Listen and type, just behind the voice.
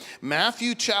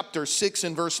Matthew chapter 6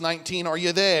 and verse 19. Are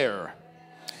you there?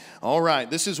 All right,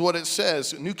 this is what it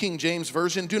says. New King James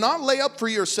Version. Do not lay up for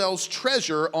yourselves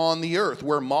treasure on the earth,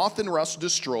 where moth and rust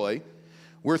destroy,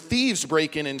 where thieves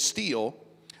break in and steal.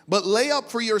 But lay up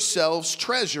for yourselves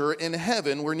treasure in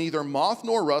heaven, where neither moth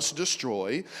nor rust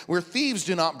destroy, where thieves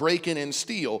do not break in and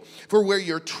steal. For where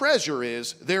your treasure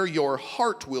is, there your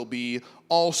heart will be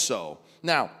also.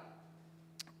 Now,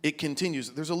 it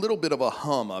continues. There's a little bit of a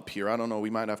hum up here. I don't know.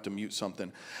 We might have to mute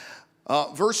something.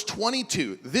 Verse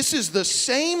 22. This is the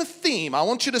same theme. I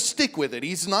want you to stick with it.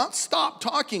 He's not stopped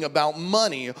talking about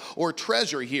money or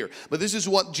treasure here. But this is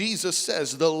what Jesus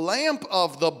says. The lamp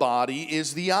of the body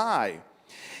is the eye.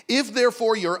 If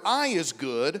therefore your eye is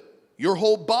good, your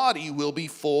whole body will be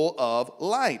full of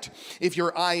light. If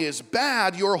your eye is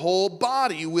bad, your whole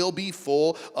body will be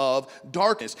full of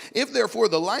darkness. If therefore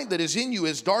the light that is in you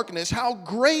is darkness, how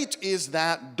great is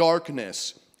that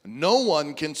darkness? No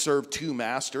one can serve two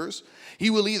masters. He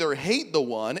will either hate the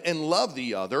one and love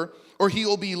the other, or he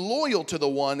will be loyal to the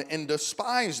one and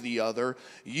despise the other.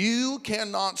 You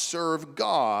cannot serve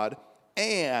God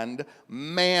and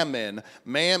mammon.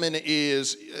 Mammon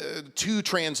is two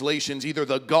translations, either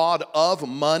the god of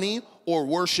money or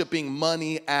worshiping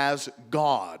money as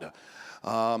God.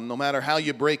 No matter how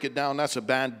you break it down, that's a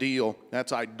bad deal.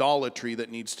 That's idolatry that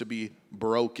needs to be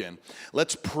broken.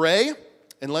 Let's pray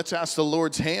and let's ask the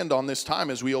Lord's hand on this time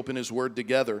as we open his word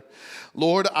together.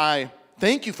 Lord, I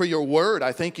thank you for your word.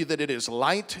 I thank you that it is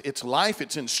light, it's life,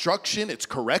 it's instruction, it's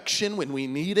correction when we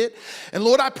need it. And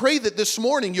Lord, I pray that this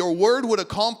morning your word would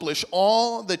accomplish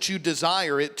all that you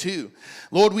desire it to.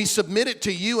 Lord, we submit it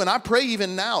to you, and I pray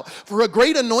even now for a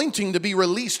great anointing to be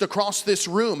released across this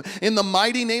room. In the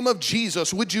mighty name of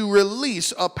Jesus, would you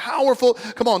release a powerful,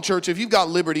 come on church, if you've got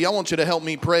liberty, I want you to help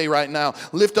me pray right now.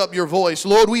 Lift up your voice.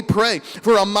 Lord, we pray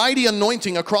for a mighty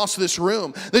anointing across this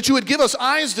room, that you would give us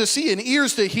eyes to see and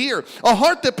ears to hear, a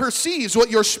heart that perceives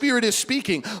what your spirit is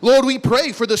speaking. Lord, we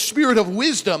pray for the spirit of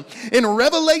wisdom and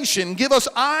revelation. Give us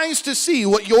eyes to see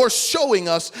what you're showing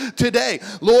us today.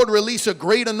 Lord, release a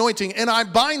great anointing, and I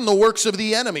bind the works of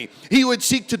the enemy. He would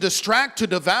seek to distract, to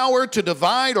devour, to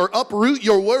divide, or uproot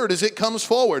your word as it comes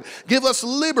forward. Give us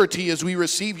liberty as we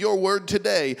receive your word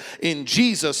today. In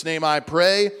Jesus' name I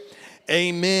pray.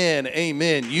 Amen.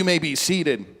 Amen. You may be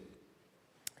seated.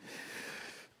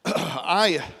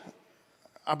 I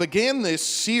began this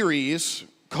series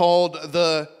called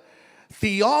The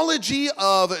Theology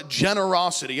of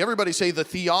Generosity. Everybody say the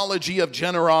theology of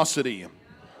generosity.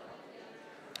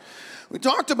 We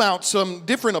talked about some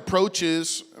different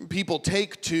approaches people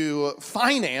take to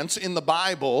finance in the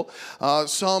Bible.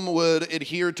 Some would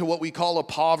adhere to what we call a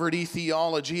poverty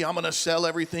theology. I'm going to sell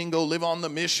everything, go live on the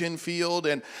mission field.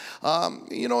 And,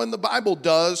 and the Bible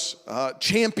does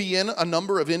champion a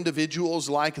number of individuals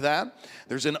like that.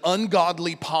 There's an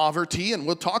ungodly poverty, and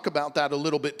we'll talk about that a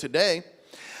little bit today.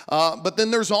 But then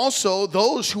there's also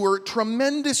those who are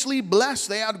tremendously blessed.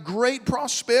 They had great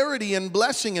prosperity and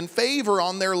blessing and favor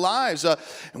on their lives.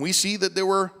 And we see that there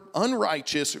were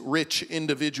unrighteous, rich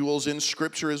individuals in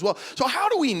Scripture as well. So how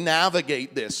do we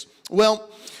navigate this? Well,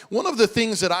 one of the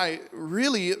things that I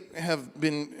really have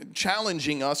been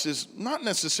challenging us is not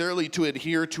necessarily to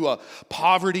adhere to a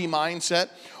poverty mindset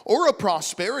or a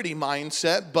prosperity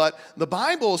mindset, but the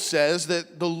Bible says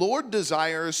that the Lord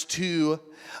desires to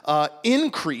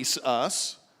increase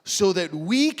us so that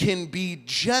we can be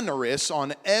generous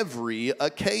on every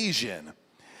occasion.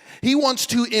 He wants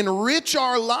to enrich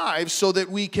our lives so that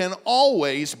we can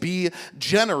always be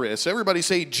generous. Everybody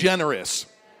say generous.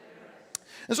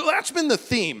 And so that's been the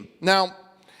theme. Now,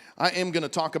 I am going to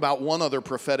talk about one other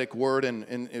prophetic word,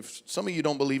 and if some of you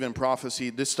don't believe in prophecy,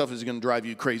 this stuff is going to drive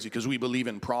you crazy because we believe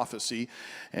in prophecy,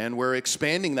 and we're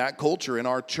expanding that culture in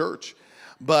our church.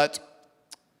 But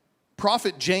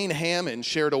Prophet Jane Hammond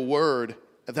shared a word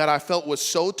that I felt was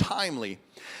so timely.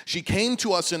 She came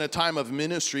to us in a time of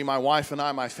ministry. My wife and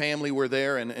I, my family were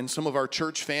there, and some of our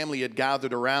church family had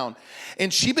gathered around.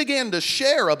 And she began to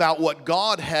share about what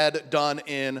God had done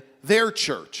in their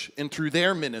church and through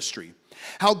their ministry.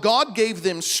 How God gave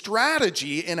them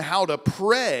strategy in how to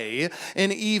pray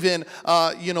and even,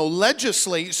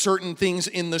 legislate certain things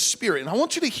in the Spirit. And I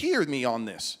want you to hear me on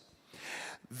this.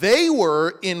 They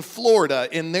were in Florida,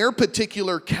 in their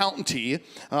particular county.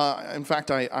 In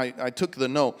fact, I took the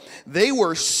note. They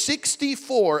were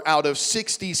 64 out of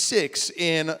 66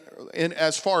 in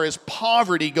as far as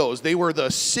poverty goes. They were the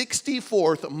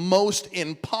 64th most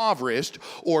impoverished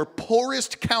or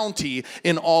poorest county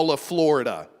in all of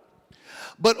Florida.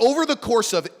 But over the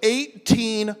course of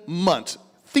 18 months,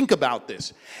 think about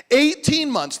this.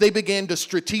 18 months, they began to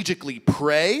strategically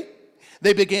pray.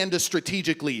 They began to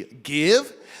strategically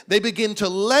give. They began to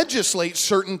legislate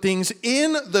certain things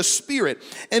in the Spirit.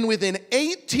 And within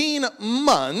 18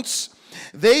 months,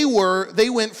 they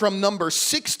went from number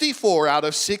 64 out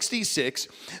of 66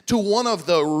 to one of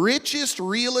the richest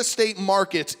real estate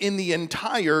markets in the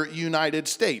entire United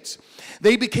States.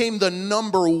 They became the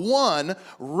number one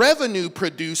revenue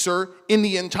producer in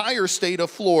the entire state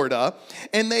of Florida,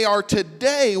 and they are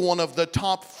today one of the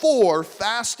top 4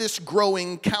 fastest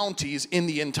growing counties in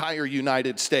the entire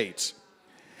United States.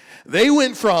 They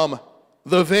went from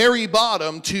the very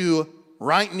bottom to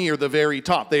right near the very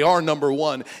top. They are number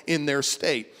one in their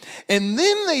state. And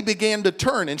then they began to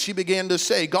turn, and she began to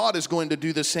say, God is going to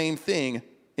do the same thing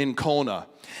in Kona.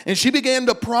 And she began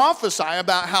to prophesy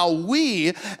about how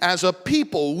we as a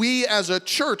people, we as a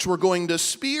church, were going to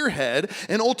spearhead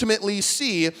and ultimately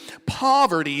see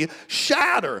poverty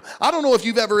shatter. I don't know if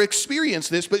you've ever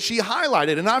experienced this, but she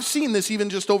highlighted, and I've seen this even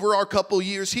just over our couple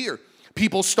years here.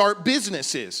 People start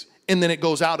businesses, and then it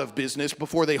goes out of business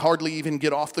before they hardly even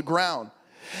get off the ground.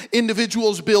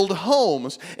 Individuals build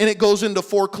homes, and it goes into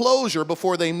foreclosure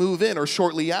before they move in or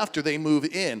shortly after they move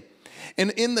in.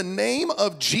 And in the name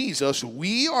of Jesus,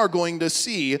 we are going to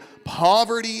see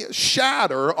poverty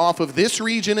shatter off of this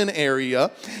region and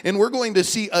area, and we're going to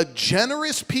see a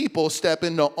generous people step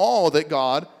into all that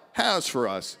God has for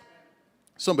us.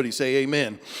 Somebody say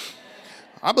amen.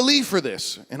 I believe for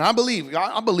this, and I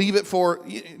believe it for,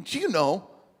 do you know,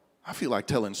 I feel like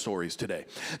telling stories today.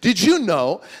 Did you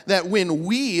know that when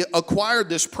we acquired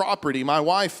this property, my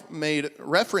wife made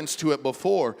reference to it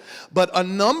before, but a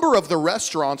number of the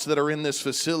restaurants that are in this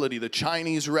facility, the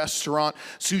Chinese restaurant,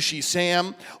 Sushi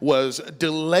Sam, was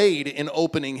delayed in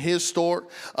opening his store.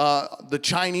 The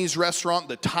Chinese restaurant,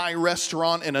 the Thai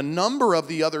restaurant, and a number of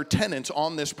the other tenants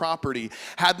on this property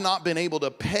had not been able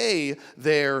to pay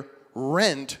their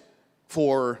rent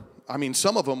for,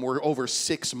 some of them were over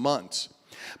 6 months.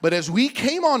 But as we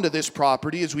came onto this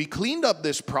property, as we cleaned up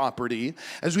this property,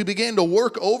 as we began to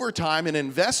work overtime and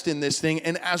invest in this thing,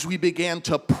 and as we began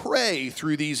to pray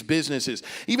through these businesses,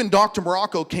 even Dr.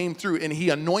 Morocco came through and he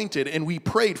anointed, and we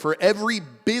prayed for every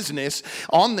business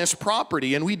on this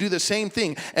property, and we do the same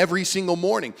thing every single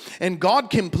morning. And God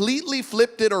completely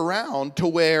flipped it around to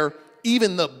where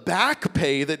even the back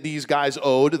pay that these guys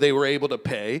owed, they were able to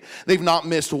pay. They've not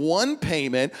missed one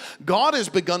payment. God has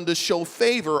begun to show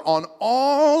favor on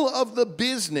all of the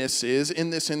businesses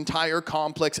in this entire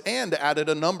complex and added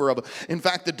a number of them. In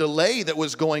fact, the delay that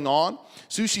was going on,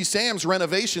 Sushi Sam's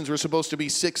renovations were supposed to be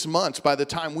 6 months. By the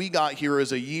time we got here, it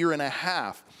was 1.5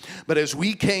 years. But as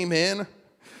we came in,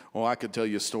 I could tell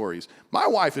you stories. My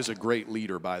wife is a great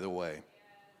leader, by the way.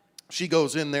 She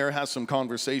goes in there, has some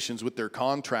conversations with their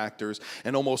contractors,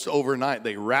 and almost overnight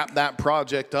they wrap that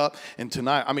project up. And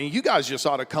tonight, you guys just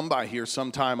ought to come by here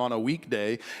sometime on a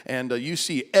weekday, and you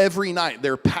see every night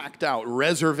they're packed out,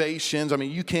 reservations.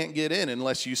 You can't get in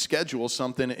unless you schedule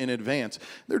something in advance.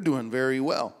 They're doing very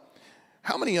well.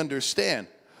 How many understand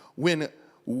when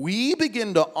we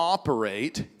begin to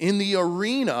operate in the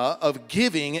arena of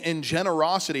giving and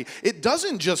generosity, it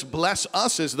doesn't just bless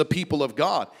us as the people of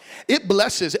God. It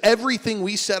blesses everything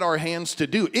we set our hands to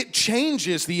do. It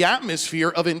changes the atmosphere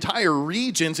of entire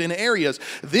regions and areas.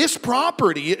 This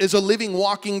property is a living,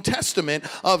 walking testament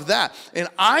of that. And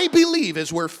I believe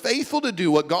as we're faithful to do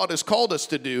what God has called us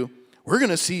to do, we're going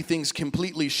to see things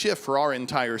completely shift for our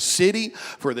entire city,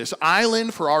 for this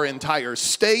island, for our entire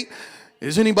state.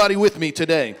 Is anybody with me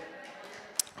today?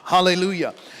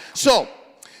 Hallelujah. So,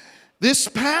 this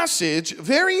passage,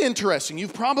 very interesting.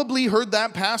 You've probably heard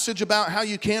that passage about how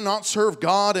you cannot serve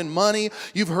God and money.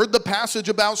 You've heard the passage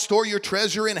about store your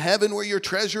treasure in heaven, where your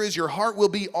treasure is, your heart will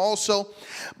be also.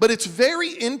 But it's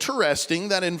very interesting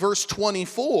that in verse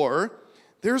 24,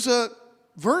 there's a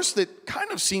verse that kind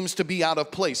of seems to be out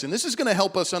of place. And this is going to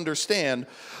help us understand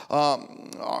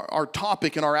our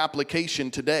topic and our application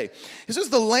today. It says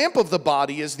the lamp of the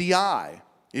body is the eye.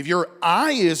 If your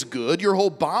eye is good, your whole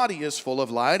body is full of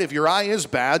light. If your eye is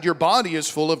bad, your body is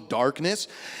full of darkness.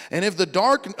 And if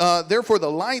therefore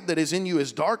the light that is in you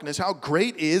is darkness, how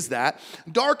great is that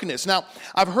darkness? Now,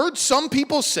 I've heard some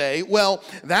people say, well,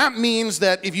 that means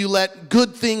that if you let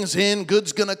good things in,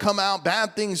 good's going to come out,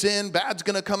 bad things in, bad's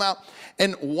going to come out.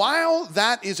 And while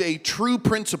that is a true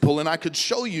principle, and I could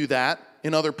show you that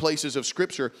in other places of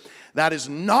Scripture, that is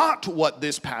not what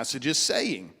this passage is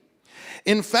saying.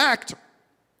 In fact,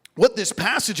 what this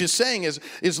passage is saying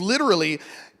is literally,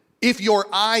 if your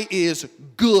eye is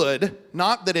good,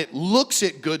 not that it looks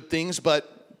at good things,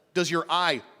 but does your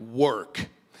eye work?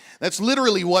 That's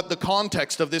literally what the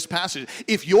context of this passage is.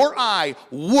 If your eye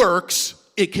works,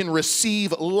 it can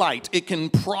receive light, it can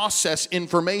process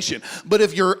information. But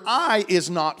if your eye is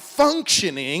not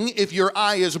functioning, if your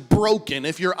eye is broken,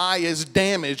 if your eye is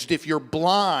damaged, if you're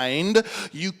blind,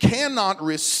 you cannot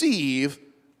receive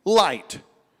light.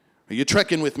 Are you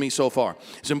trekking with me so far?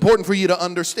 It's important for you to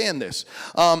understand this.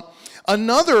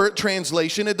 Another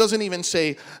translation, it doesn't even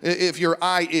say if your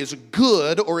eye is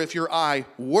good or if your eye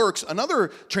works. Another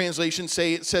translation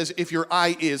says if your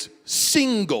eye is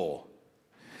single.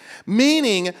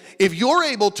 Meaning, if you're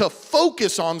able to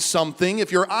focus on something,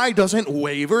 if your eye doesn't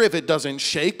waver, if it doesn't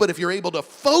shake, but if you're able to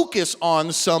focus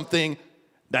on something,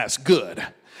 that's good.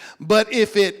 But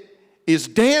if it is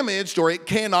damaged or it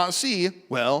cannot see,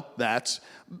 well, that's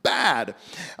bad.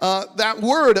 That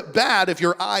word bad, if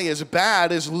your eye is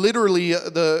bad, is literally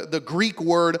the Greek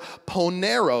word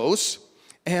poneros.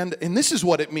 And this is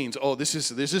what it means. Oh, this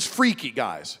is freaky,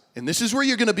 guys. And this is where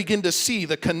you're going to begin to see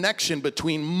the connection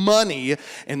between money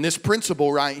and this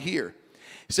principle right here.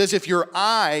 It says if your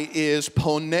eye is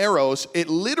poneros, it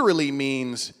literally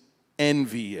means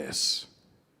envious.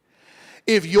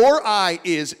 If your eye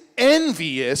is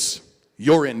envious,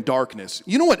 you're in darkness.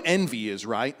 You know what envy is,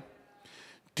 right?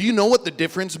 Do you know what the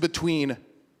difference between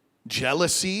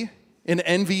jealousy and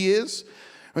envy is?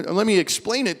 Let me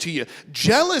explain it to you.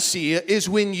 Jealousy is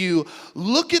when you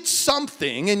look at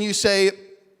something and you say,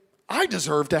 I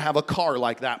deserve to have a car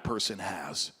like that person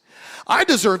has. I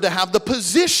deserve to have the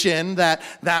position that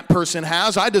that person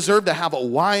has. I deserve to have a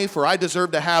wife, or I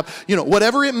deserve to have,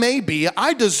 whatever it may be.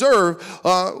 I deserve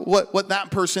what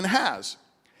that person has.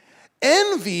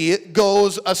 Envy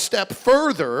goes a step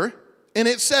further, and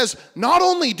it says, not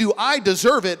only do I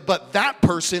deserve it, but that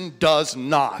person does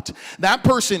not. That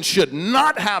person should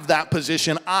not have that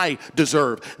position. I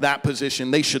deserve that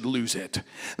position. They should lose it.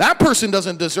 That person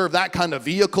doesn't deserve that kind of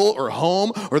vehicle or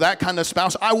home or that kind of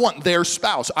spouse. I want their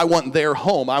spouse. I want their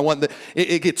home.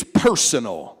 It gets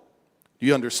personal.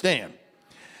 You understand?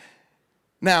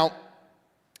 Now,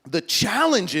 the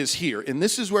challenge is here, and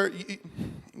this is where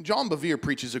John Bevere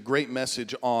preaches a great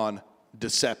message on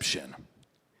deception.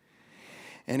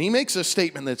 And he makes a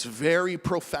statement that's very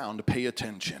profound. Pay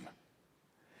attention.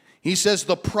 He says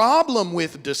the problem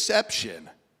with deception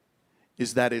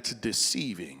is that it's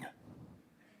deceiving.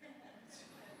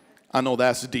 I know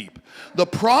that's deep. The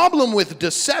problem with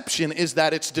deception is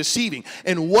that it's deceiving.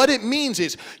 And what it means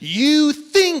is you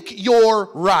think you're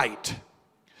right.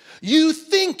 You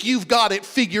think you've got it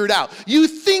figured out. You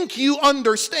think you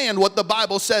understand what the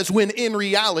Bible says when in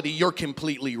reality you're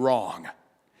completely wrong.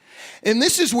 And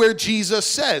this is where Jesus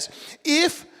says,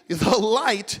 if the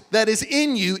light that is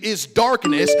in you is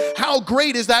darkness, how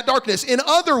great is that darkness? In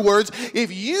other words,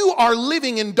 if you are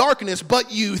living in darkness,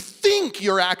 but you think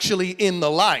you're actually in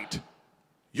the light,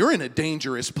 you're in a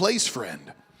dangerous place,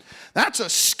 friend. That's a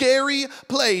scary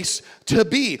place to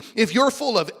be. If you're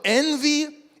full of envy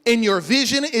and your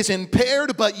vision is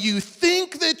impaired, but you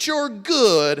think that you're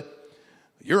good,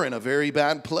 you're in a very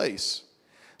bad place.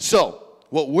 So,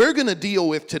 what we're going to deal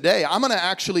with today, I'm going to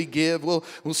actually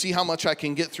we'll see how much I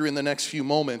can get through in the next few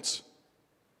moments.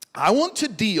 I want to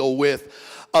deal with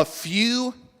a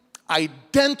few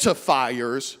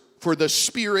identifiers for the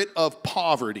spirit of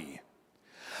poverty.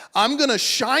 I'm going to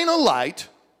shine a light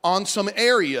on some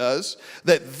areas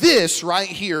that this right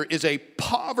here is a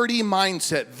poverty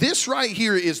mindset. This right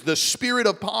here is the spirit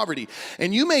of poverty.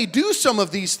 And you may do some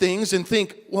of these things and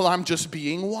think, well, I'm just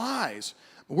being wise.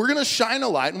 We're going to shine a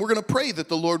light, and we're going to pray that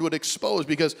the Lord would expose,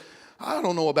 because I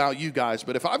don't know about you guys,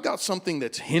 but if I've got something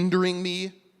that's hindering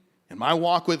me in my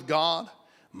walk with God,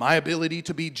 my ability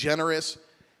to be generous,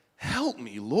 help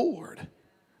me, Lord.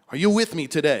 Are you with me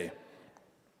today?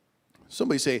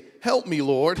 Somebody say, help me,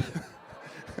 Lord.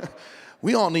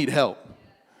 We all need help.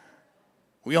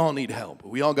 We all need help.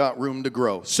 We all got room to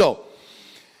grow. So,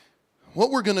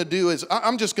 what we're going to do is,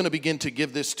 I'm just going to begin to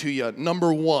give this to you.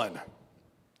 Number one.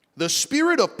 The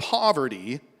spirit of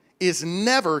poverty is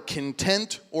never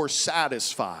content or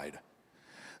satisfied.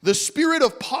 The spirit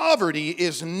of poverty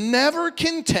is never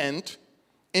content,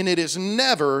 and it is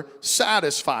never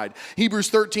satisfied. Hebrews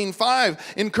 13:5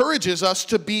 encourages us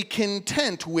to be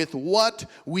content with what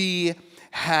we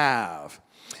have.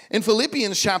 In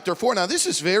Philippians chapter 4, now this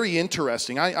is very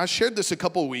interesting. I shared this a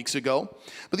couple weeks ago.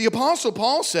 But the Apostle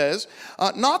Paul says,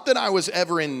 not that I was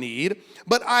ever in need,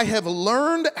 but I have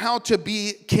learned how to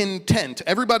be content.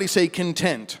 Everybody say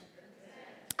content.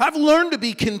 I've learned to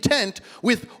be content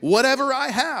with whatever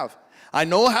I have. I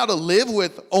know how to live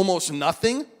with almost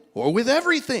nothing or with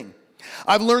everything.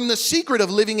 I've learned the secret of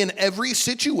living in every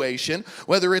situation,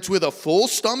 whether it's with a full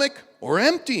stomach or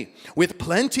empty, with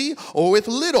plenty or with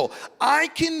little. I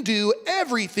can do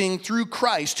everything through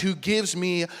Christ who gives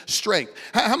me strength.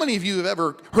 How many of you have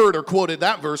ever heard or quoted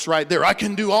that verse right there? I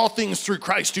can do all things through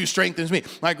Christ who strengthens me.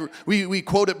 Like we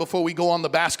quote it before we go on the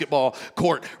basketball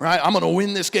court, right? I'm going to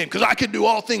win this game because I can do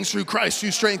all things through Christ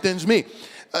who strengthens me.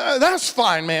 That's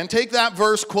fine, man. Take that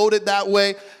verse, quote it that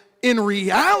way. In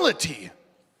reality,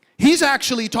 he's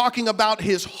actually talking about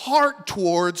his heart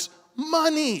towards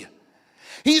money.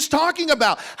 He's talking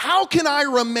about how can I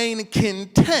remain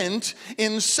content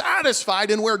and satisfied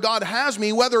in where God has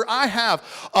me, whether I have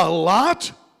a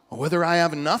lot or whether I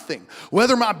have nothing,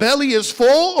 whether my belly is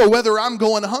full or whether I'm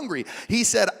going hungry. He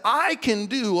said, I can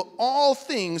do all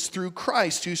things through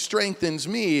Christ who strengthens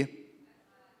me.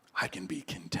 I can be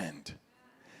content.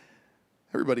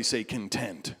 Everybody say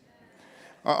content.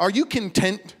 Are you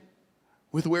content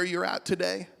with where you're at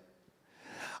today?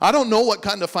 I don't know what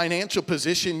kind of financial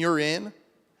position you're in.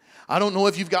 I don't know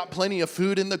if you've got plenty of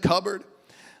food in the cupboard.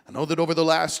 I know that over the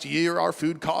last year, our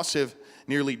food costs have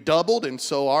nearly doubled, and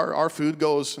so our food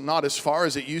goes not as far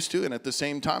as it used to. And at the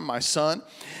same time, my son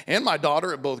and my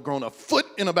daughter have both grown a foot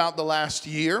in about the last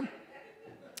year.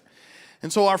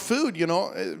 And so our food,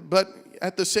 but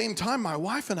at the same time, my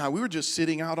wife and I, we were just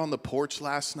sitting out on the porch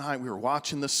last night. We were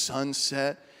watching the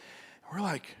sunset. We're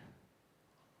like,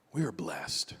 we are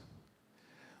blessed.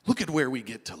 Look at where we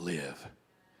get to live.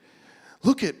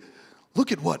 Look at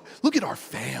our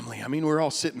family. I mean, we're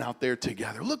all sitting out there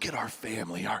together. Look at our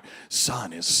family. Our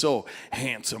son is so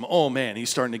handsome. Oh, man, he's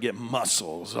starting to get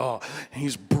muscles. Oh,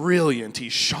 he's brilliant.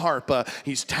 He's sharp.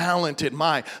 He's talented.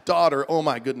 My daughter, oh,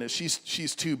 my goodness,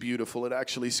 she's too beautiful. It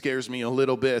actually scares me a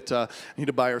little bit. I need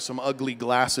to buy her some ugly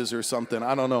glasses or something.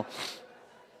 I don't know.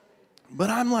 But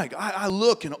I'm like, I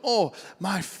look and, oh,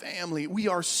 my family, we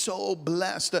are so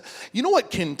blessed. You know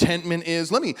what contentment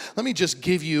is? Let me just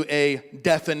give you a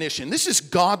definition. This is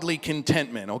godly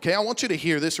contentment, okay? I want you to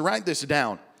hear this, write this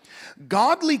down.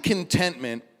 Godly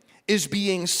contentment is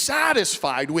being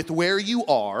satisfied with where you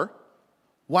are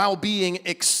while being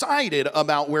excited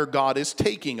about where God is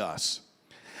taking us.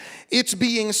 It's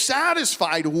being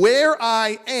satisfied where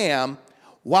I am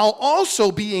while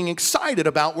also being excited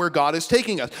about where God is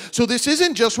taking us. So this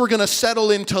isn't just we're going to settle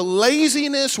into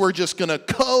laziness, we're just going to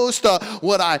coast,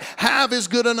 what I have is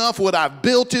good enough, what I've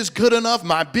built is good enough,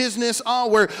 my business,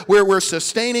 we're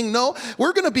sustaining. No,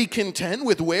 we're going to be content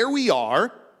with where we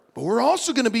are, but we're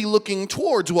also going to be looking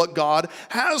towards what God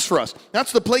has for us.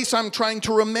 That's the place I'm trying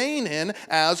to remain in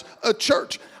as a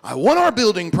church. I want our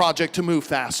building project to move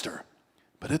faster,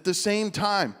 but at the same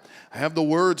time, I have the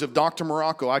words of Dr.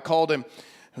 Morocco. I called him.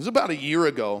 It was about a year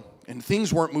ago, and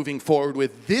things weren't moving forward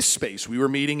with this space. We were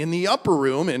meeting in the upper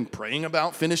room and praying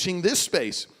about finishing this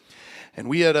space. And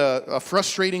we had a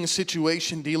frustrating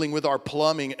situation dealing with our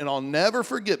plumbing, and I'll never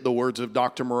forget the words of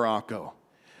Dr. Morocco.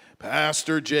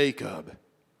 Pastor Jacob,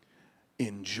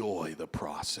 enjoy the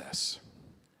process.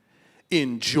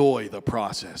 Enjoy the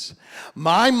process.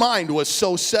 My mind was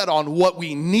so set on what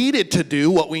we needed to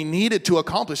do, what we needed to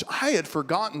accomplish. I had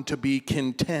forgotten to be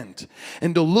content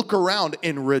and to look around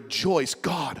and rejoice.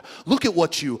 God, look at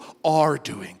what you are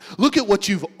doing. Look at what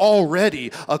you've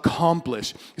already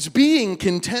accomplished. It's being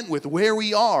content with where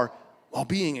we are while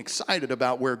being excited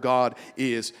about where God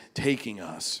is taking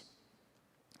us.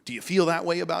 Do you feel that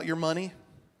way about your money?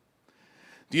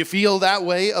 Do you feel that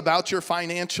way about your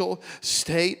financial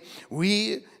state?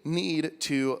 We need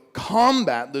to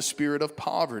combat the spirit of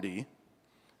poverty.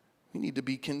 We need to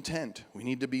be content. We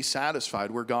need to be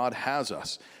satisfied where God has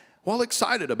us, while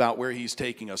excited about where He's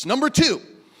taking us. Number two,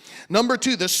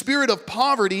 the spirit of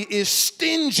poverty is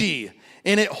stingy,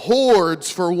 and it hoards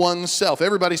for oneself.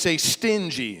 Everybody say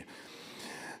stingy.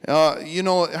 You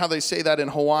know how they say that in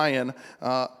Hawaiian,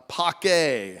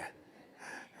 pake.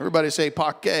 Everybody say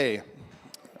pake.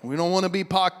 We don't want to be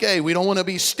pake. We don't want to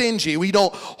be stingy. We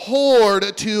don't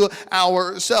hoard to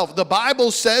ourselves. The Bible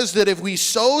says that if we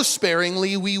sow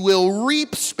sparingly, we will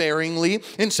reap sparingly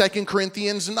in 2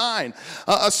 Corinthians 9.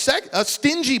 A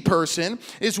stingy person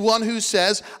is one who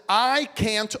says, I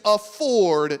can't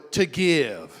afford to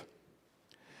give.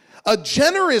 A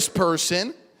generous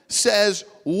person says,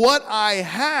 what I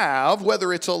have,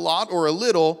 whether it's a lot or a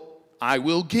little, I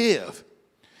will give.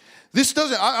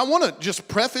 I want to just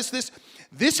preface this.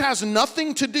 This has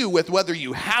nothing to do with whether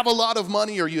you have a lot of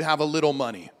money or you have a little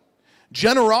money.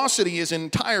 Generosity is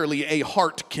entirely a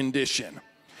heart condition.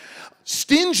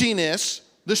 Stinginess,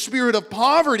 the spirit of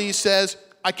poverty, says,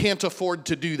 I can't afford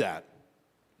to do that,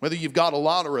 whether you've got a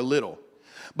lot or a little.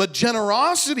 But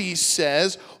generosity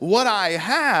says, what I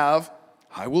have,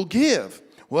 I will give.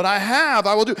 What I have,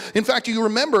 I will do. In fact, you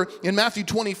remember in Matthew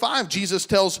 25, Jesus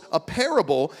tells a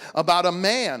parable about a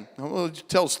man. Well, he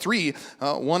tells three.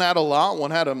 One had a lot,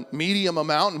 one had a medium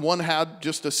amount, and one had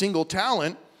just a single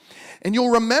talent. And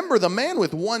you'll remember the man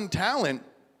with one talent,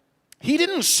 he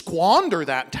didn't squander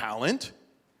that talent.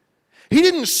 He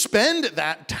didn't spend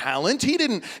that talent. He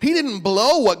didn't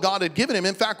blow what God had given him.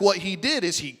 In fact, what he did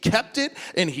is he kept it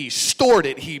and he stored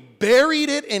it. He buried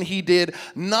it and he did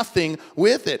nothing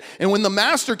with it. And when the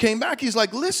master came back, he's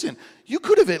like, listen, you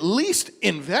could have at least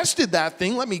invested that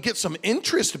thing. Let me get some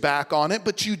interest back on it,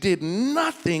 but you did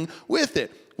nothing with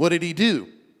it. What did he do?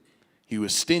 He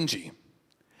was stingy.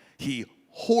 He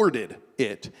hoarded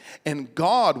it. And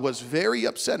God was very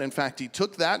upset. In fact, he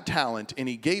took that talent and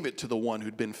he gave it to the one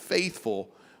who'd been faithful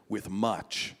with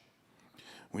much.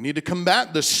 We need to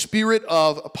combat the spirit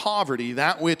of poverty,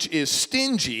 that which is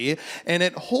stingy and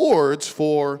it hoards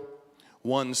for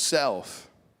oneself.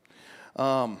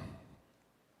 In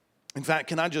fact,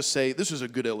 can I just say, this is a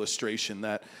good illustration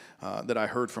that I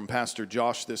heard from Pastor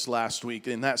Josh this last week.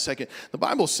 In that second, the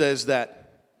Bible says that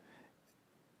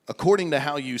according to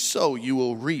how you sow, you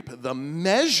will reap. The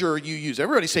measure you use,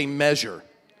 everybody say measure.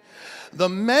 The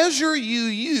measure you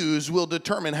use will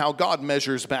determine how God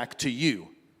measures back to you.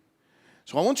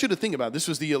 So I want you to think about it. This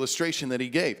was the illustration that he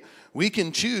gave. We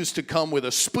can choose to come with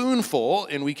a spoonful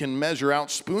and we can measure out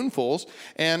spoonfuls.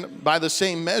 And by the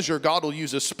same measure, God will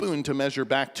use a spoon to measure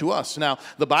back to us. Now,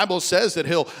 the Bible says that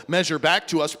he'll measure back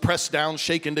to us, pressed down,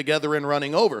 shaken together, and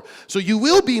running over. So you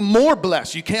will be more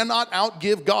blessed. You cannot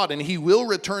outgive God, and he will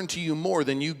return to you more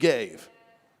than you gave.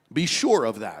 Be sure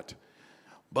of that.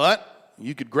 But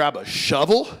you could grab a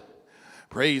shovel,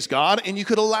 praise God, and you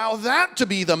could allow that to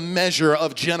be the measure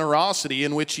of generosity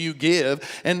in which you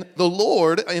give, and the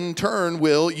Lord in turn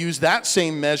will use that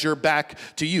same measure back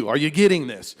to you. Are you getting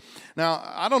this? Now,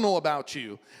 I don't know about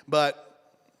you, but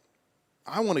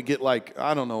I want to get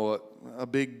a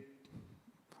big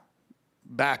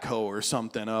backhoe or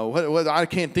something. I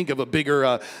can't think of a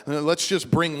bigger, let's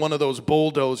just bring one of those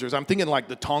bulldozers. I'm thinking like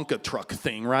the Tonka truck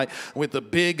thing, right? With the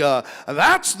big,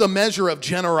 that's the measure of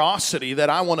generosity that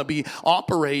I want to be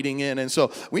operating in. And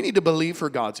so we need to believe for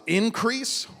God's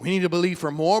increase. We need to believe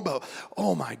for more, but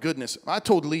oh my goodness. I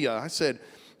told Leah, I said,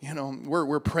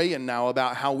 we're praying now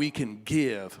about how we can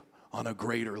give on a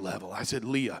greater level. I said,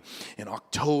 Leah, in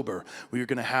October, we're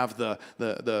going to have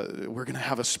we're going to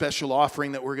have a special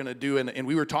offering that we're going to do. And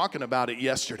we were talking about it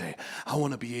yesterday. I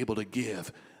want to be able to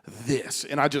give this.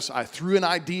 And I threw an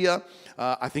idea.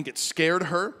 I think it scared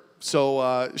her.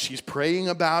 So she's praying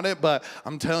about it. But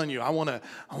I'm telling you, I want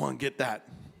to get that.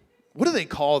 What do they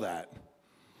call that?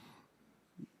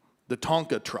 The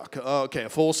Tonka truck. Okay, a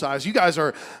full size.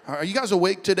 Are you guys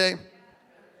awake today?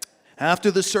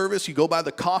 After the service, you go by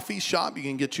the coffee shop. You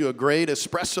can get you a great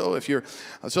espresso if you're...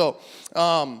 So,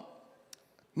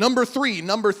 number three,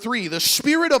 the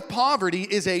spirit of poverty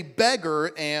is a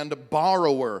beggar and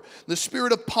borrower. The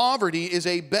spirit of poverty is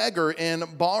a beggar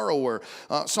and borrower.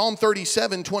 Psalm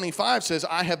 37:25 says,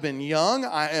 I have been young,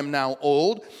 I am now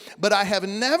old, but I have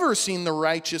never seen the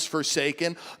righteous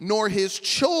forsaken, nor his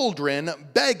children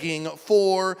begging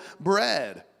for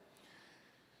bread.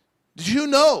 Did you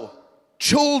know,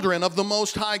 children of the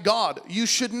Most High God, you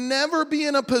should never be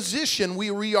in a position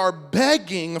where we are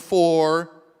begging for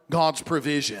God's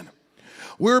provision.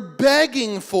 We're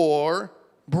begging for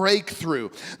breakthrough.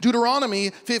 Deuteronomy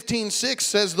 15:6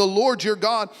 says, the Lord your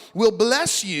God will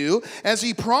bless you as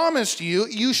he promised you.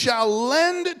 You shall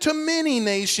lend to many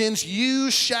nations, you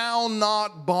shall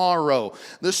not borrow.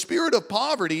 The spirit of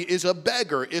poverty is a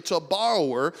beggar, it's a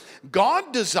borrower.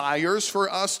 God desires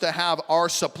for us to have our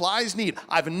supplies need.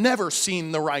 I've never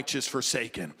seen the righteous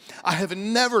forsaken. I have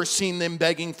never seen them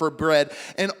begging for bread.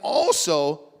 And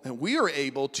also, that we are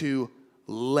able to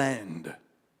lend.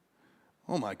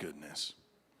 Oh my goodness.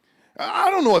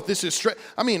 I don't know if this is straight.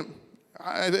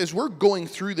 As we're going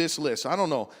through this list, I don't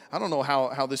know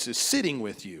how this is sitting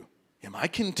with you. Am I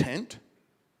content?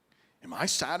 Am I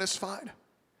satisfied?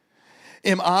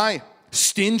 Am I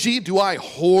stingy? Do I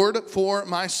hoard for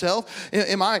myself?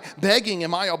 Am I begging?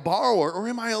 Am I a borrower? Or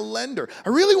am I a lender? I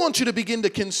really want you to begin to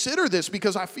consider this,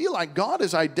 because I feel like God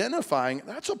is identifying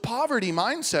that's a poverty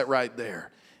mindset right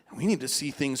there. And we need to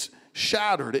see things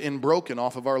shattered and broken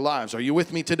off of our lives. Are you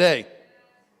with me today?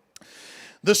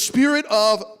 The spirit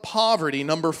of poverty,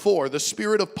 number 4, the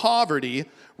spirit of poverty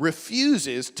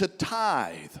refuses to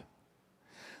tithe.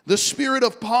 The spirit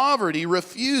of poverty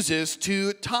refuses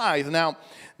to tithe. Now,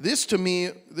 this to me,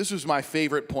 this was my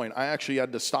favorite point. I actually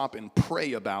had to stop and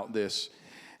pray about this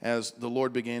as the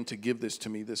Lord began to give this to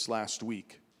me this last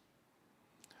week.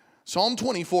 Psalm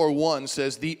 24:1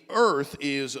 says, the earth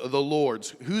is the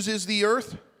Lord's. Whose is the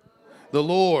earth? The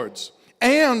Lord's.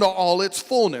 And all its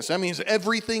fullness. That means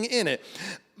everything in it.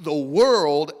 The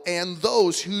world and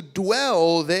those who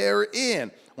dwell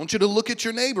therein. I want you to look at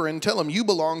your neighbor and tell him, you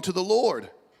belong to the Lord.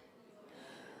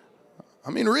 I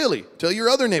mean, really, tell your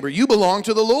other neighbor, you belong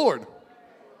to the Lord.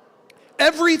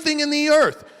 Everything in the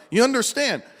earth. You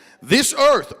understand? This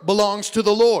earth belongs to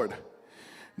the Lord.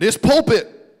 This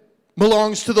pulpit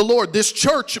belongs to the Lord. This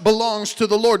church belongs to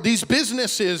the Lord. These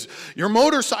businesses, your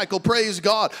motorcycle, praise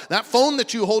God. That phone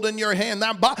that you hold in your hand,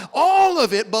 all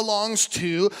of it belongs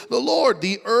to the Lord.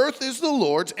 The earth is the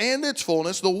Lord's and its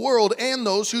fullness, the world and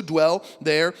those who dwell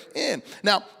therein.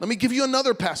 Now, let me give you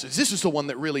another passage. This is the one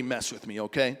that really messed with me,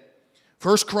 okay?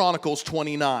 1 Chronicles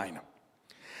 29.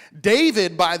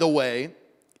 David, by the way,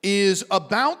 is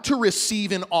about to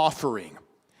receive an offering.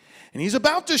 And he's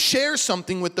about to share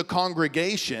something with the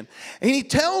congregation. And he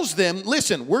tells them,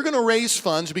 listen, we're going to raise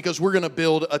funds because we're going to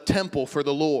build a temple for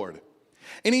the Lord.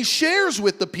 And he shares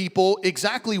with the people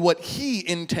exactly what he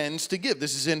intends to give.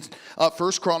 This is in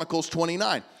 1 Chronicles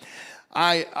 29.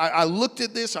 I looked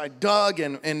at this, I dug,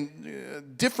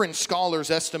 and different scholars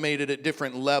estimated at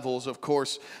different levels. Of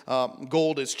course,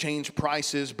 gold has changed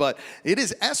prices, but it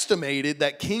is estimated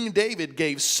that King David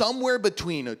gave somewhere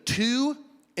between $2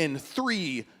 and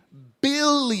 $3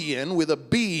 billion, with a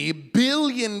B, $1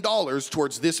 billion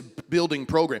towards this building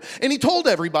program. And he told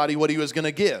everybody what he was going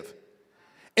to give.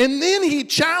 And then he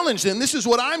challenged them, this is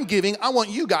what I'm giving, I want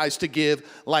you guys to give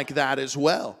like that as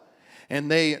well. And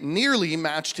they nearly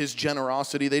matched his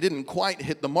generosity. They didn't quite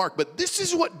hit the mark, but this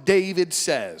is what David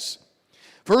says.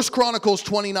 1 Chronicles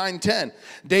 29:10.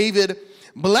 David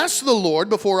blessed the Lord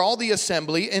before all the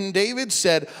assembly, and David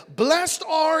said, blessed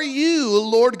are you,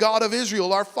 Lord God of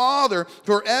Israel, our Father,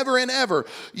 forever and ever.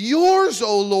 Yours,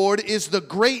 O Lord, is the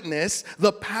greatness,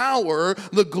 the power,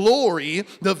 the glory,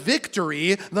 the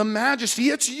victory, the majesty.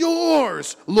 It's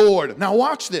yours, Lord. Now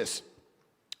watch this.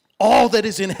 All that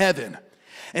is in heaven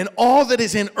and all that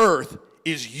is in earth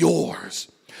is yours.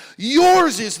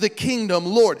 Yours is the kingdom,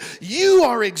 Lord. You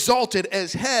are exalted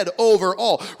as head over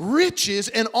all. Riches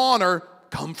and honor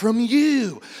come from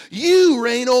you. You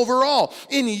reign over all.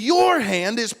 In your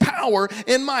hand is power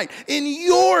and might. In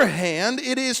your hand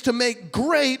it is to make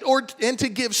great and to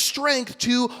give strength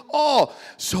to all.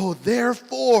 So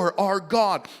therefore, our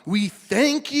God, we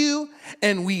thank you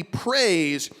and we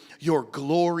praise your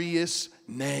glorious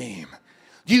name.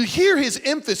 You hear his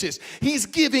emphasis. He's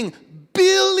giving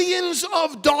billions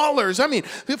of dollars. I mean,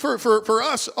 for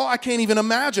us, I can't even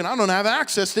imagine. I don't have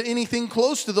access to anything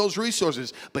close to those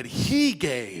resources. But he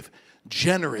gave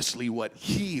generously what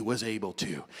he was able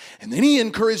to. And then he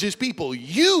encourages people,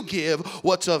 you give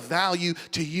what's of value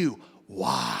to you.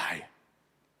 Why?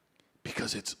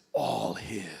 Because it's all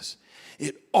his.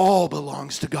 It all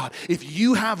belongs to God. If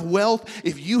you have wealth,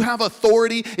 if you have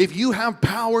authority, if you have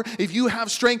power, if you have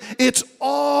strength, it's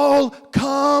all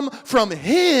come from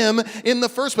him in the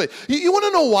first place. You want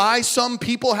to know why some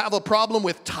people have a problem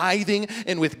with tithing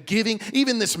and with giving?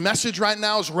 Even this message right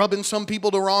now is rubbing some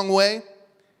people the wrong way.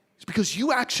 It's because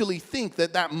you actually think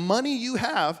that that money you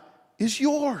have is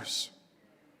yours.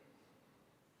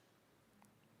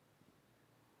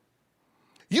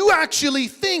 You actually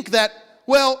think that,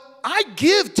 well, I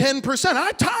give 10%.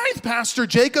 I tithe, Pastor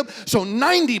Jacob, so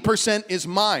 90% is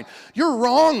mine. You're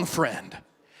wrong, friend.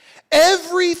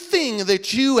 Everything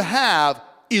that you have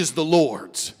is the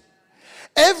Lord's.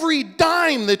 Every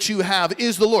dime that you have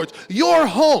is the Lord's. Your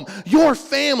home, your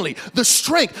family, the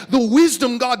strength, the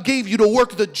wisdom God gave you to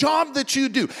work, the job that you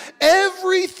do,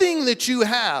 everything that you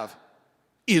have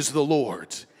is the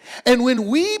Lord's. And when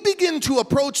we begin to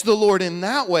approach the Lord in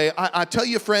that way, I tell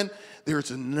you, friend,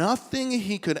 there's nothing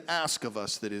he could ask of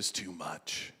us that is too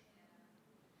much.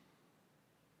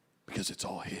 Because it's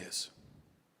all his.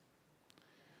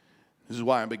 This is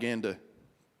why I began to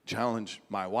challenge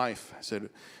my wife. I said,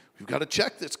 we've got a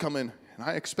check that's coming, and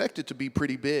I expect it to be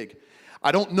pretty big.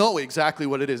 I don't know exactly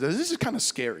what it is. This is kind of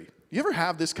scary. You ever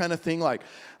have this kind of thing like,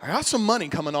 I got some money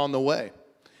coming on the way.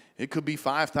 It could be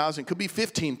 $5,000, it could be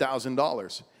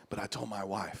 $15,000. But I told my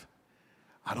wife,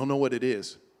 I don't know what it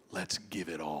is. Let's give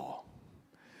it all.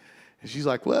 And she's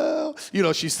like, well,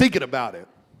 she's thinking about it.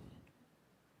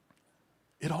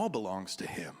 It all belongs to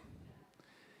him.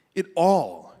 It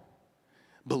all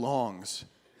belongs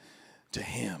to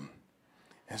him.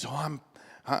 And so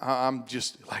I'm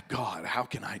just like, God, how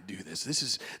can I do this?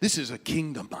 This is a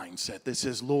kingdom mindset that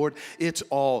says, Lord, it's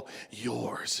all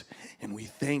yours. And we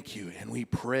thank you and we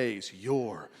praise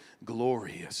your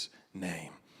glorious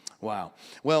name. Wow.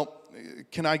 Well,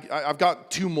 I've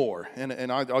got two more,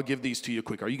 and I'll give these to you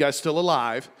quick. Are you guys still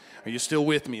alive? Are you still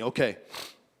with me? Okay.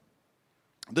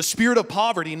 The spirit of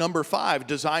poverty, number 5,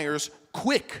 desires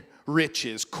quick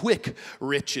riches.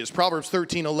 Proverbs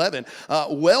 13:11.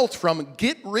 Wealth from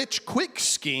get-rich-quick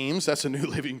schemes, that's a New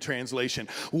Living Translation.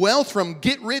 Wealth from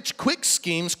get-rich-quick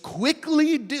schemes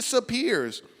quickly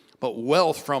disappears, but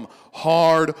wealth from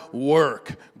hard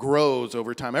work grows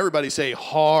over time. Everybody say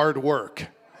hard work.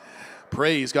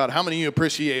 Praise God. How many of you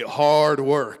appreciate hard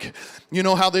work? You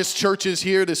know how this church is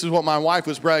here? This is what my wife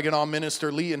was bragging on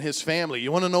Minister Lee and his family.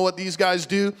 You want to know what these guys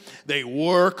do? They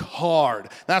work hard.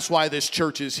 That's why this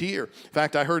church is here. In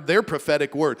fact, I heard their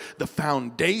prophetic word. The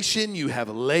foundation you have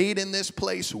laid in this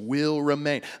place will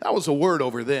remain. That was a word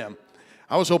over them.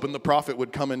 I was hoping the prophet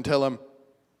would come and tell them,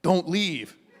 don't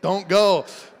leave, don't go.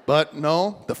 But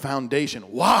no, the foundation.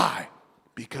 Why?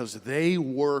 Because they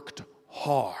worked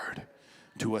hard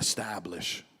to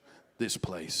establish this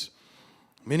place.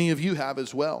 Many of you have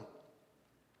as well.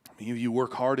 Many of you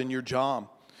work hard in your job.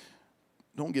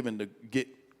 Don't give in to get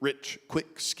rich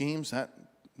quick schemes.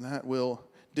 That will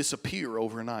disappear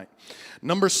overnight.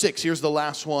 Number 6, here's the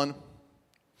last one.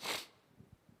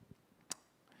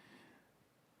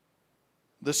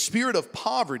 The spirit of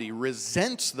poverty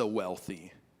resents the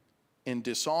wealthy and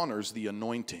dishonors the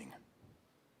anointing.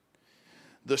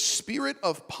 The spirit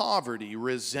of poverty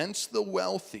resents the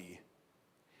wealthy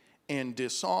and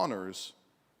dishonors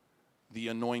the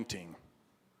anointing.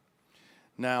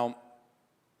 Now,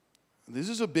 this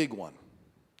is a big one.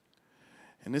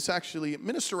 And this actually,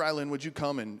 Minister Ryland, would you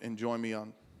come and join me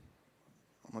on?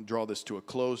 I'm going to draw this to a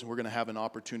close, and we're going to have an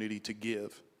opportunity to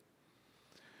give.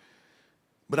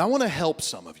 But I want to help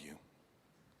some of you.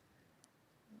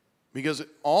 Because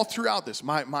all throughout this,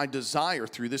 my desire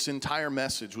through this entire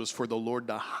message was for the Lord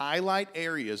to highlight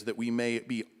areas that we may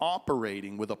be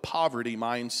operating with a poverty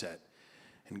mindset.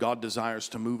 And God desires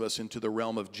to move us into the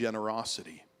realm of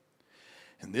generosity.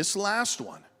 And this last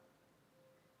one,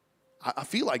 I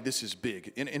feel like this is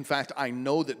big. In fact, I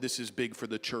know that this is big for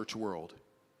the church world.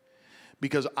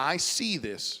 Because I see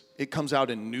this, it comes out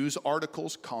in news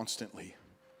articles constantly.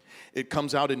 It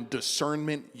comes out in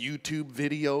discernment YouTube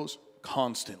videos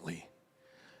constantly.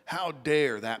 How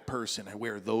dare that person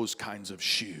wear those kinds of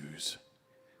shoes?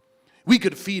 We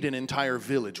could feed an entire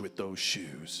village with those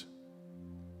shoes.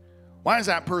 Why does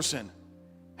that person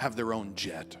have their own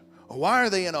jet? Or why are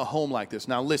they in a home like this?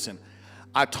 Now listen,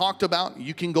 I talked about,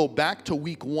 you can go back to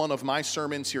week 1 of my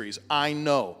sermon series. I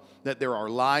know that there are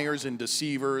liars and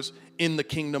deceivers in the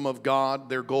kingdom of God.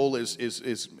 Their goal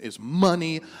is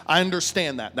money. I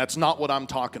understand that. That's not what I'm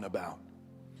talking about.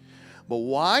 But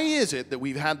why is it that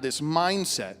we've had this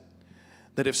mindset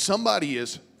that if somebody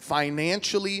is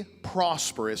financially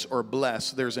prosperous or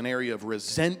blessed, there's an area of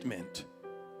resentment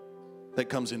that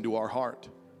comes into our heart?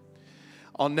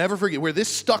 I'll never forget where this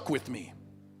stuck with me.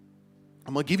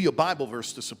 I'm going to give you a Bible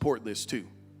verse to support this too.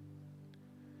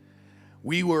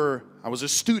 I was a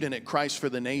student at Christ for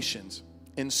the Nations,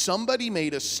 and somebody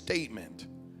made a statement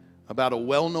about a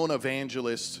well-known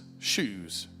evangelist's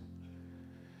shoes.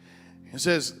 It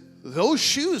says, those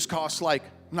shoes cost like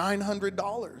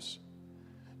 $900.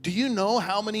 Do you know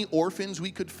how many orphans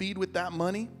we could feed with that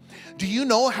money? Do you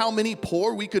know how many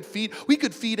poor we could feed? We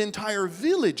could feed entire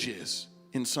villages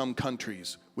in some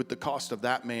countries with the cost of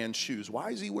that man's shoes. Why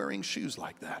is he wearing shoes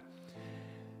like that?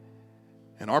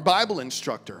 And our Bible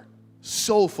instructor,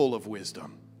 so full of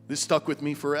wisdom, this stuck with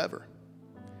me forever.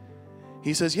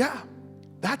 He says, yeah,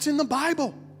 that's in the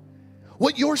Bible.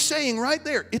 What you're saying right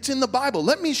there, it's in the Bible.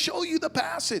 Let me show you the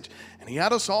passage. And he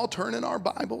had us all turn in our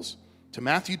Bibles to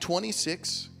Matthew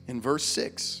 26 in verse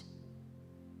 6.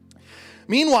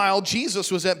 Meanwhile,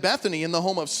 Jesus was at Bethany in the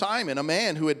home of Simon, a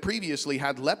man who had previously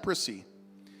had leprosy.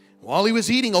 While he was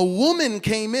eating, a woman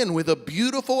came in with a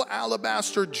beautiful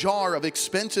alabaster jar of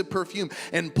expensive perfume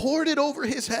and poured it over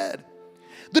his head.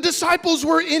 The disciples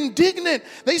were indignant.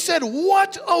 They said,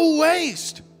 "What a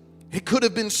waste! It could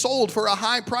have been sold for a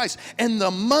high price and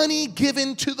the money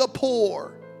given to the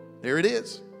poor." There it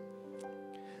is.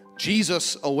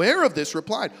 Jesus, aware of this,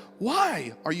 replied,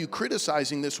 "Why are you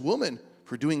criticizing this woman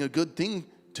for doing a good thing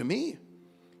to me?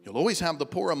 You'll always have the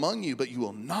poor among you, but you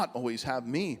will not always have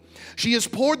me. She has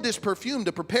poured this perfume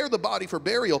to prepare the body for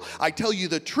burial. I tell you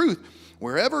the truth,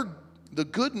 wherever the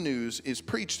good news is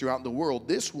preached throughout the world,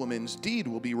 this woman's deed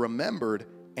will be remembered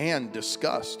and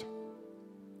discussed."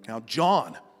 Now,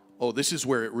 John, this is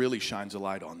where it really shines a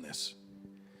light on this.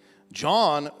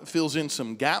 John fills in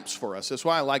some gaps for us. That's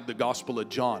why I like the Gospel of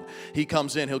John. He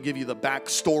comes in, he'll give you the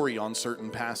backstory on certain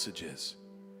passages.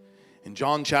 In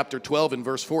John chapter 12 and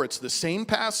verse 4, it's the same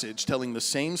passage telling the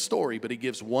same story, but he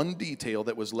gives one detail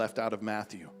that was left out of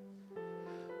Matthew.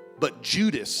 But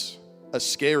Judas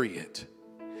Iscariot,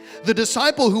 the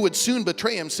disciple who would soon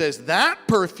betray him, says, that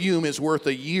perfume is worth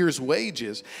a year's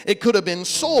wages. It could have been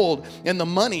sold and the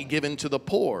money given to the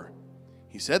poor.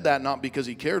 He said that not because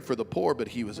he cared for the poor, but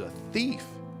he was a thief.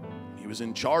 He was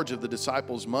in charge of the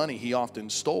disciples' money. He often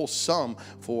stole some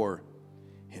for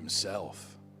himself.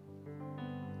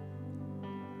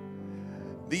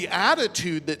 The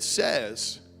attitude that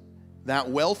says that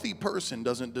wealthy person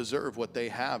doesn't deserve what they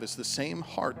have is the same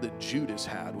heart that Judas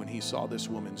had when he saw this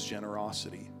woman's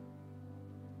generosity.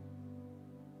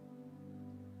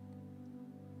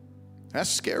 That's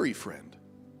scary, friend.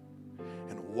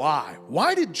 And why?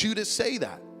 Why did Judas say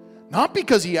that? Not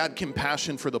because he had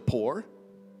compassion for the poor,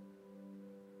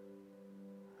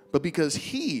 but because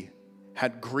he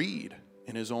had greed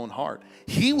in his own heart.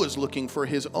 He was looking for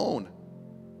his own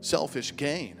selfish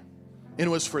gain. And it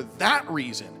was for that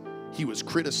reason he was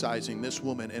criticizing this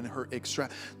woman and her The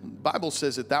Bible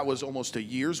says that was almost a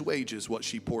year's wages what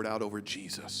she poured out over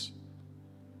Jesus.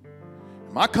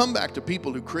 My comeback to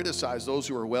people who criticize those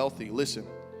who are wealthy, listen,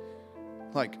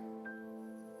 like,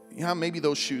 yeah, maybe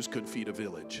those shoes could feed a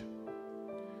village.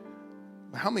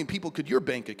 How many people could your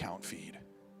bank account feed?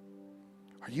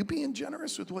 Are you being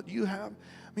generous with what you have?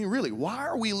 I mean, really, why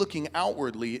are we looking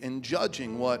outwardly and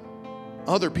judging what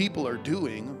other people are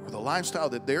doing or the lifestyle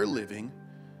that they're living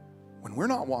when we're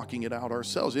not walking it out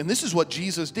ourselves? And this is what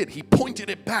Jesus did. He pointed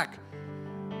it back.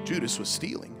 Judas was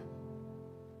stealing.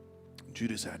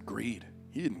 Judas had greed.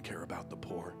 He didn't care about the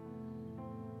poor.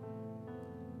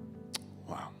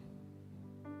 Wow.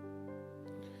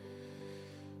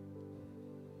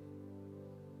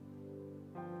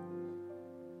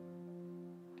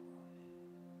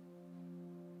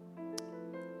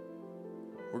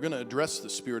 We're going to address the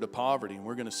spirit of poverty, and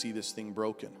we're going to see this thing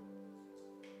broken.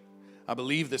 I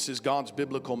believe this is God's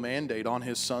biblical mandate on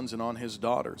his sons and on his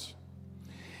daughters.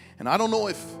 And I don't know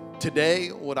if today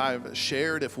what I've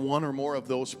shared, if one or more of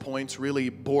those points really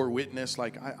bore witness.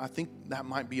 Like, I think that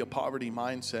might be a poverty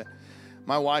mindset.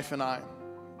 My wife and I,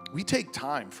 we take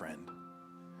time, friend.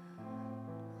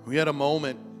 We had a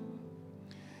moment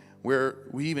where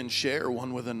we even share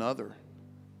one with another.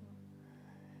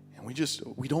 And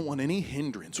we don't want any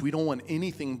hindrance. We don't want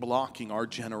anything blocking our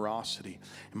generosity.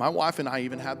 And my wife and I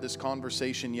even had this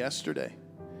conversation yesterday.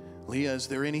 Leah, is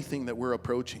there anything that we're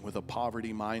approaching with a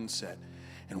poverty mindset?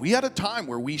 And we had a time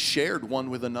where we shared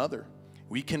one with another.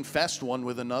 We confessed one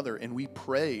with another, and we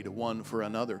prayed one for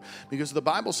another. Because the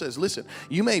Bible says, listen,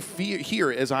 you may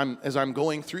hear as I'm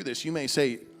going through this, you may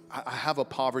say, I have a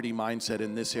poverty mindset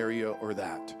in this area or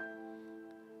that.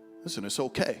 Listen, it's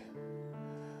okay.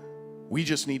 We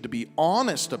just need to be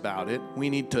honest about it. We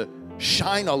need to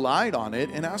shine a light on it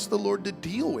and ask the Lord to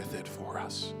deal with it for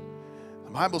us.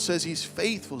 The Bible says he's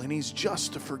faithful and he's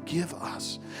just to forgive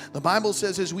us. The Bible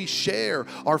says as we share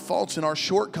our faults and our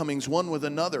shortcomings one with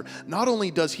another, not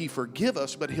only does he forgive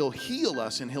us, but he'll heal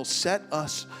us and he'll set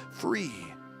us free.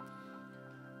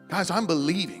 Guys, I'm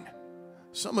believing.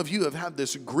 Some of you have had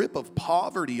this grip of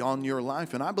poverty on your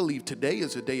life, and I believe today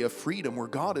is a day of freedom where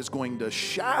God is going to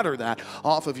shatter that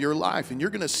off of your life, and you're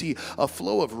going to see a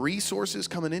flow of resources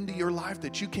coming into your life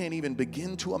that you can't even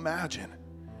begin to imagine.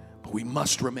 But we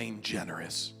must remain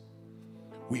generous.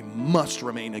 We must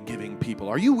remain a giving people.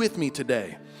 Are you with me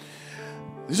today?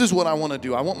 This is what I want to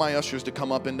do. I want my ushers to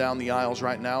come up and down the aisles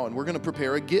right now, and we're going to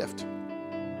prepare a gift.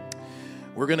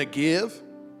 We're going to give.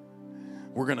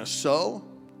 We're going to sow.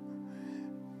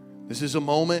 This is a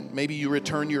moment, maybe you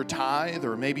return your tithe,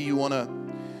 or maybe you want to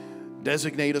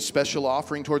designate a special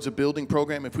offering towards a building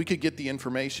program. If we could get the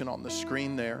information on the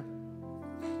screen there.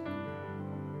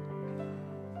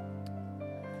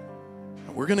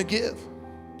 And we're going to give.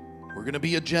 We're going to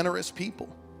be a generous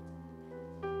people.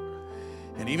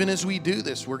 And even as we do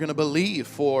this, we're going to believe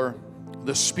for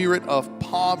the spirit of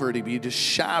poverty to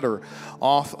shatter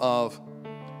off of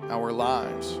our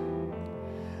lives.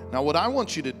 Now, what I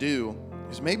want you to do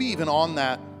is maybe even on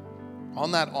that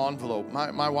envelope.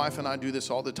 My wife and I do this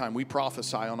all the time. We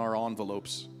prophesy on our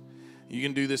envelopes. You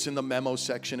can do this in the memo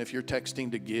section if you're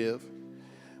texting to give.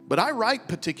 But I write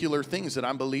particular things that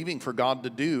I'm believing for God to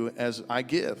do as I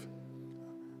give.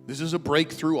 This is a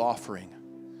breakthrough offering.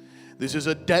 This is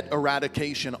a debt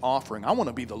eradication offering. I want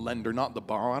to be the lender, not the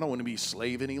borrower. I don't want to be a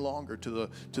slave any longer to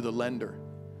the lender.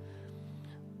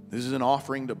 This is an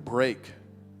offering to break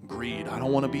greed. I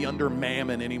don't want to be under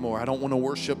mammon anymore. I don't want to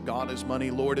worship God as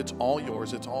money. Lord, it's all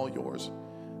yours. It's all yours.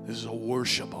 This is a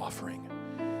worship offering.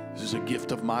 This is a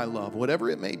gift of my love, whatever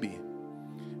it may be.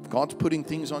 If God's putting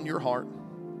things on your heart,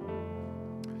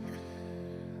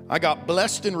 I got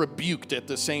blessed and rebuked at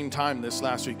the same time this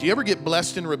last week. Do you ever get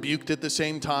blessed and rebuked at the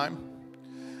same time?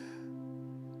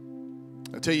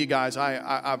 I tell you guys,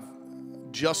 I've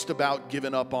just about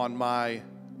given up on my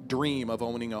dream of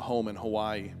owning a home in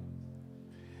Hawaii.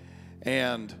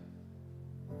 And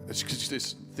it's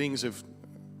because things have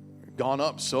gone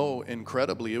up so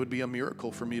incredibly. It would be a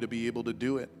miracle for me to be able to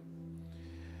do it.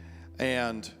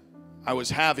 And I was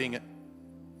having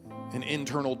an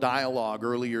internal dialogue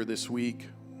earlier this week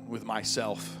with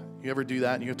myself. You ever do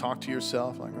that and you talk to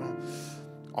yourself, like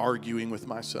arguing with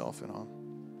myself and all?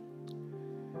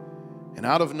 And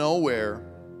out of nowhere,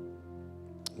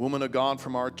 woman of God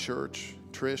from our church,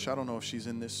 Trish, I don't know if she's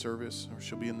in this service or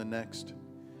she'll be in the next.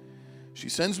 She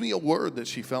sends me a word that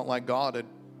she felt like God had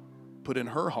put in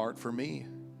her heart for me.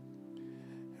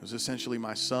 It was essentially,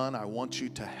 my son, I want you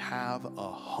to have a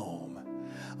home,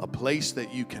 a place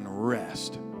that you can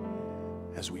rest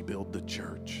as we build the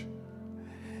church.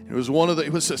 It was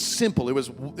it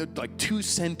was like 2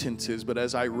 sentences, but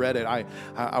as I read it,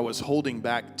 I was holding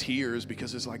back tears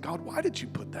because it's like, God, why did you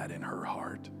put that in her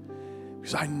heart?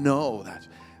 Because I know that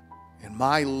in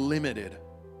my limited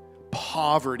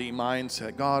poverty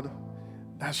mindset, God,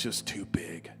 that's just too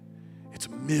big. It's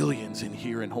millions in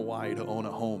here in Hawaii to own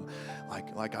a home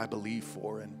like I believe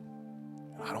for, and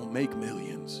I don't make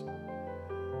millions.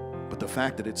 But the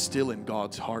fact that it's still in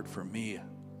God's heart for me,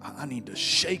 I need to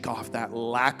shake off that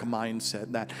lack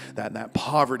mindset, that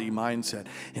poverty mindset,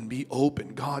 and be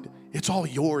open. God, it's all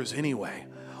yours anyway.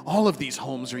 All of these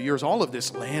homes are yours. All of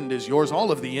this land is yours.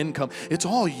 All of the income, it's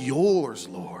all yours,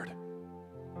 Lord.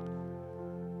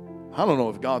 I don't know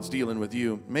if God's dealing with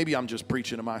you. Maybe I'm just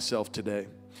preaching to myself today.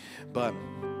 But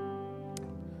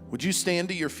would you stand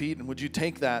to your feet and would you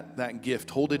take that gift,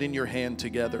 hold it in your hand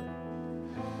together?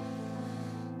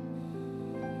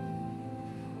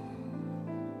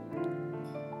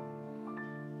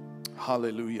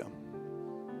 Hallelujah.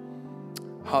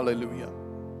 Hallelujah.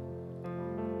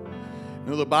 You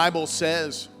know, the Bible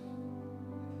says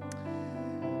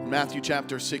in Matthew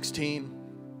chapter 16,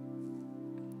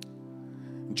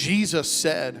 Jesus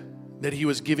said that he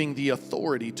was giving the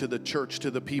authority to the church,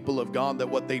 to the people of God, that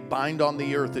what they bind on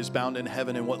the earth is bound in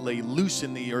heaven, and what they loose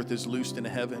in the earth is loosed in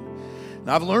heaven.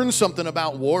 Now, I've learned something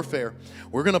about warfare.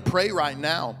 We're going to pray right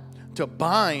now to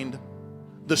bind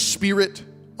the spirit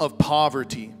of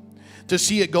poverty, to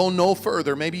see it go no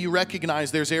further. Maybe you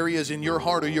recognize there's areas in your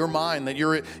heart or your mind that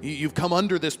you've come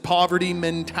under this poverty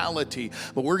mentality.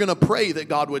 But we're going to pray that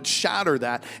God would shatter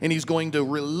that, and he's going to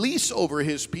release over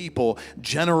his people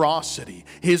generosity,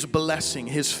 his blessing,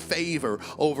 his favor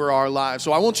over our lives.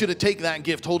 So I want you to take that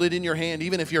gift, hold it in your hand.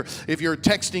 Even if you're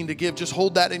texting to give, just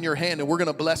hold that in your hand, and we're going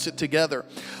to bless it together.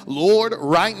 Lord,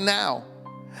 right now,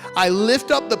 I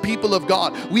lift up the people of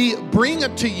God. We bring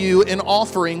to you an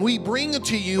offering. We bring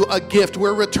to you a gift.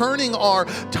 We're returning our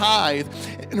tithe.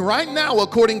 And right now,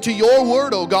 according to your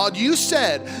word, oh God, you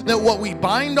said that what we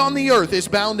bind on the earth is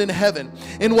bound in heaven,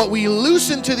 and what we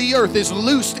loosen to the earth is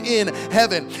loosed in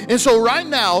heaven. And so right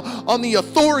now, on the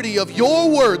authority of your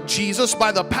word, Jesus,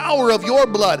 by the power of your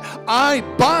blood, I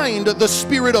bind the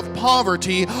spirit of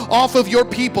poverty off of your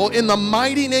people in the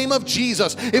mighty name of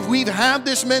Jesus. If we've had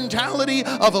this mentality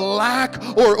of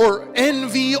lack or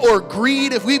envy or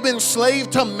greed, if we've been slave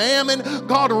to mammon,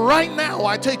 God, right now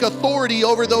I take authority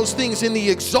over those things in the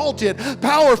exalted,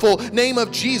 powerful name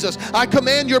of Jesus. I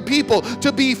command your people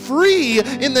to be free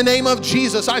in the name of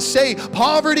Jesus. I say,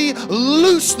 poverty,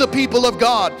 loose the people of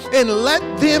God and let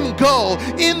them go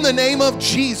in the name of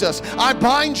Jesus. I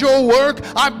bind your work.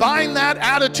 I bind that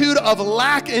attitude of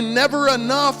lack and never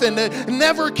enough and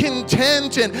never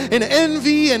content and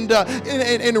envy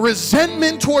and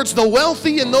resentment towards the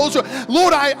wealthy and those.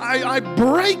 Lord, I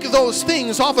break those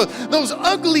things off of those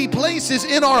ugly places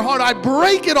in our heart. I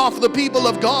break it off the people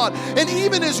of God. And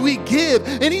even as we give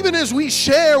and even as we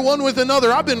share one with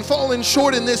another, I've been falling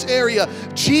short in this area.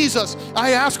 Jesus,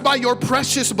 I ask by your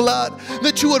precious blood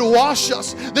that you would wash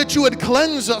us, that you would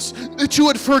cleanse us, that you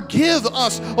would forgive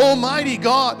us, Almighty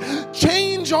God.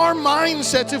 Change our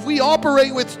mindsets if we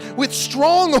operate with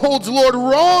strongholds, Lord,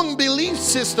 wrong belief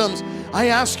systems. I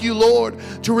ask you, Lord,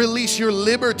 to release your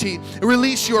liberty,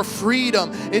 release your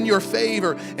freedom and your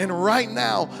favor. And right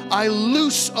now, I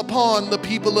loose upon the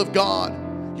people of God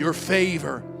your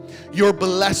favor, your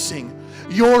blessing,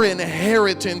 your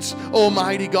inheritance,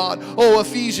 Almighty God. Oh,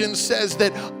 Ephesians says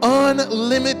that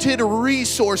unlimited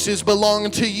resources belong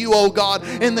to you, oh God,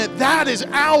 and that is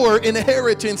our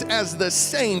inheritance as the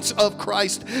saints of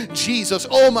Christ Jesus.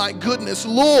 Oh my goodness,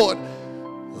 Lord,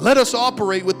 let us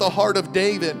operate with the heart of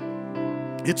David.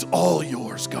 It's all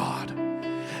yours, God.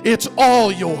 It's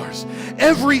all yours.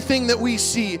 Everything that we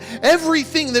see,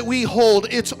 everything that we hold,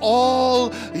 it's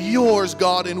all yours,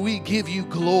 God, and we give you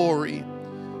glory.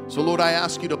 So, Lord, I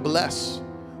ask you to bless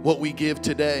what we give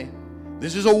today.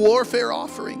 This is a warfare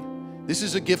offering. This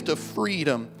is a gift of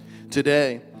freedom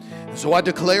today. And so I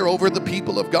declare over the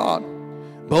people of God,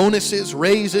 bonuses,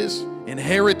 raises,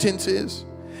 inheritances,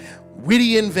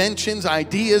 witty inventions,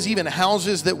 ideas, even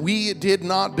houses that we did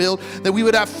not build, that we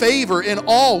would have favor in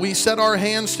all we set our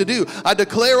hands to do. I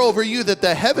declare over you that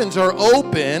the heavens are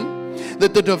open,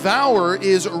 that the devourer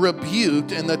is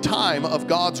rebuked, and the time of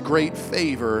God's great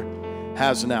favor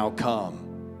has now come.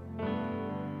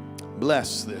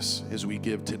 Bless this as we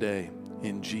give today.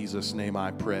 In Jesus' name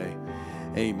I pray.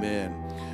 Amen.